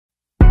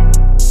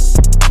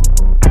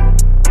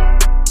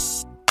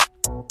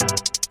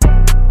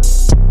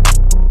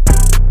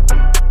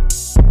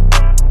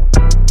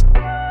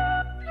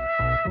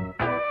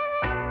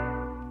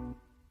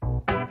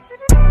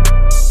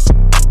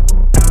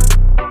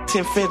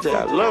1050,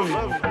 I love you.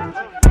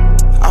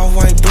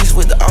 Off-white bitch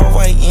with the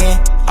off-white, yeah.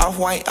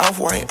 Off-white,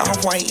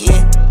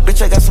 yeah.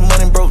 Bitch, I got some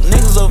money, broke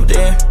niggas over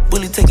there.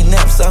 Bully taking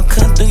naps, I'll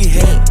come through your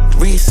head.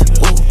 Wrist,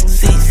 ooh,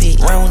 CC.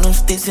 Round with them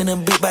sticks in a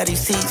big body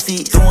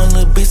CC. Doing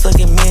little bitch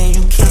sucking me and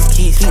you kiss.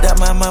 Heat out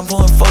my mind,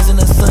 pouring foes in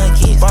the sun,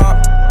 kiss. Bop.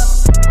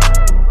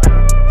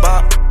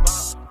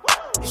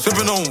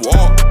 Sippin' on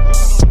walk.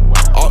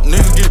 All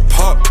niggas get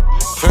popped.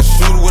 Fresh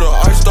shooter with a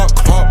iced out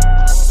crop.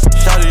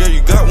 Shotty, yeah,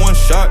 you got one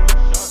shot.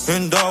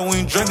 And dog, we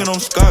ain't drinking on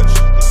scotch.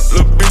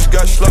 Lil' bitch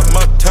got slapped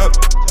my tap.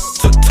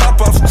 Took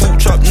top off, cool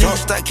chop. Niggas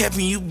start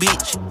capping you,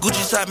 bitch.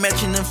 Gucci start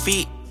matching them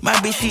feet. My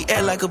bitch, she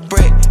act like a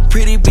brat.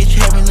 Pretty bitch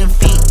having them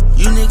feet.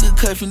 You niggas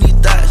cuffing these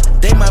thoughts.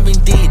 They might been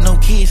dead, no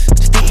kiss.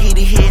 Stick hit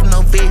the head,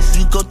 no vest.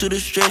 You go through the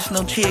stress,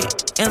 no check.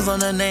 Ends on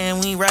the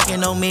name, we ain't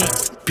rockin' no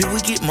mix. Bitch, we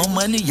get more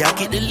money, y'all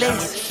get the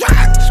less.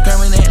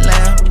 Screaming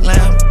that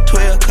lamb.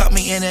 12 caught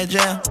me in that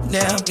jam.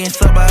 Now getting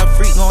subbed by a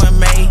freak going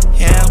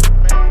mayhem.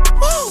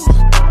 Woo!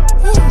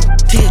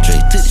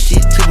 Teardray took the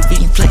shit to the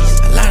beating place.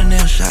 A lot of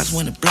nail shots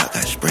when the block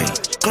got sprayed.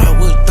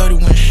 Glock with 30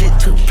 when shit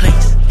took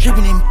place.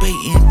 Drippin' in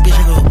baitin', bitch,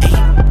 I go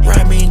 8.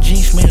 Ride me in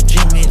jeans, smell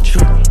gym and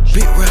true.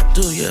 Big rap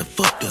through, yeah,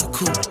 fuck the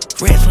cool.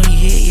 Rats on your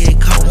head, yeah,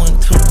 caught 1,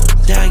 2.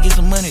 Dad get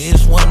some money,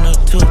 it's 1 or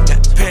 2.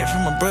 Got paid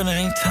from my brother,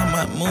 ain't talking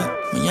about move.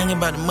 My youngin'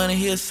 about the money,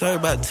 he'll sorry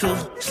about 2.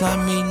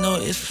 Slime me, know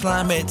it's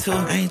slime back too.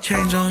 I ain't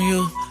change on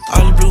you.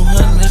 All the blue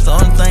honey, that's the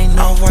only thing.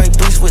 Off-white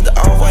bitch with the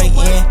off-white,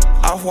 yeah.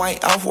 Off-white,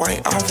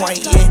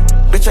 yeah.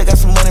 Bitch, I got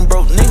some money,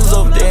 broke niggas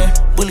over there.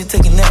 Bully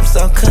taking naps,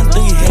 I'll come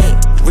through your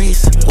head.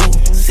 Wrist, ooh,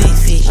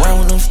 CC. Round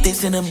with them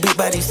sticks in a big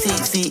body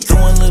CC.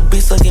 Doing little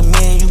bitch sucking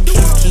me and you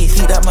kiss.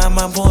 Heat out my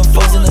mind, pouring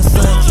foes in the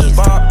sun, kiss.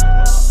 Bop.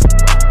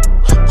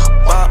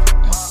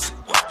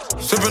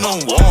 Sippin'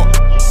 on walk.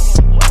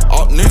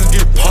 All niggas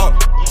get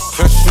popped.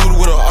 Fresh shooter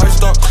with a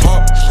iced out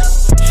crop.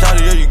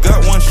 Shotty, yeah, you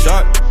got one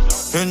shot.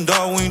 And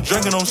dog, we ain't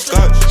drinking on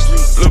scotch.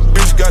 Lil'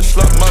 bitch got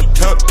slapped my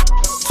tap.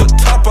 Took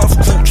top off,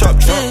 cool chop.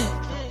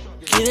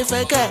 Get it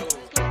back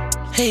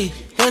up. Hey,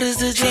 what is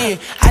the G?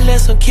 I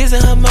left some kids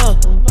in her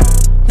mouth.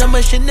 No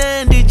more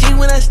Chanel DG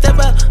when I step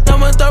out. No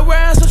more throw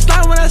rounds, so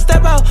slide when I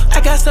step out.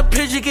 I got some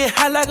picture, get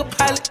high like a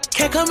pilot.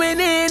 Cat coming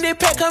in, they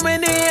pack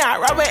coming in. I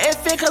rob an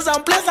FN cause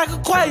I'm blessed like a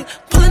quiet.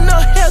 Pulling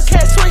up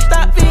Hellcat, switch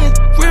stop in.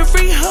 Real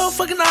free hoe,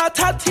 fucking all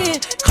top 10.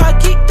 Car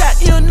geeked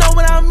out, you don't know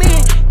what I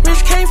mean.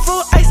 Rich came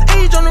full, ice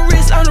age on the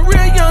wrist. I'm the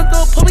real young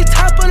go, put me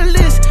top of the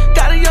list.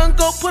 Got a young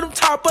go, put him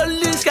top of the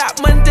list.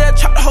 Got money there,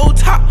 chop the whole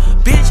top,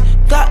 bitch.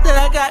 Glock that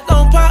I got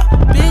gon' pop,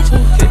 bitch.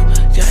 Okay.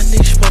 Got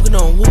niggas smoking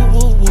on woo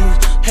woo woo.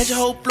 Had your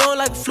whole blowing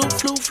like a flu.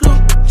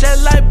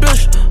 Just like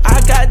Bush,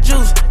 I got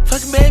juice.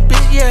 Fucking bad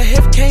bitch, yeah,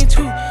 heavy came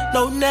too.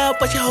 No now,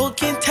 but your whole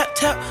getting tap.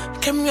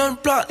 Came me on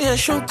the block, yeah,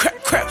 shooting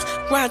craps.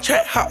 Round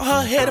track, hop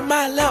her head in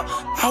my lap.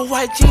 All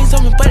white jeans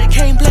on me, but it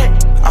came black.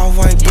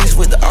 Off-white bitch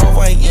with the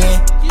off-white,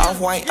 yeah.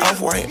 Off-white,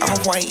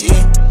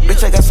 yeah.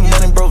 Bitch, I got some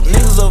money, broke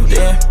niggas over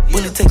there.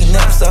 Bully taking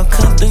naps, I'll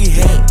come through your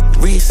head.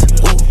 Wrist,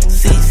 ooh,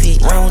 CC.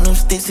 Round with them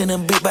sticks in a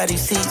big body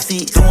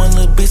CC. Doing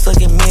little bitch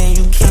sucking me and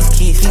you kiss.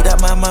 Heat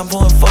out my mind,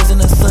 pouring foes in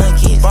the sun,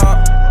 kiss. Bop.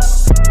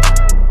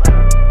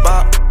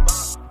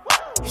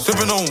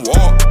 Sippin' on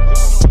walk.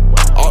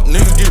 All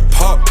niggas get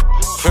popped.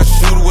 Fresh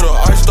shooter with a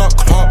iced out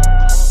crop.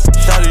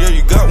 Shotty, yeah,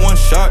 you got one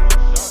shot.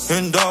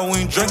 And dog,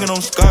 we ain't drinking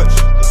on scotch.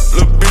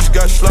 Lil' bitch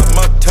got slapped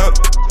my tap.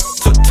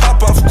 Took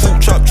top off, cool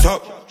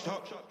chop.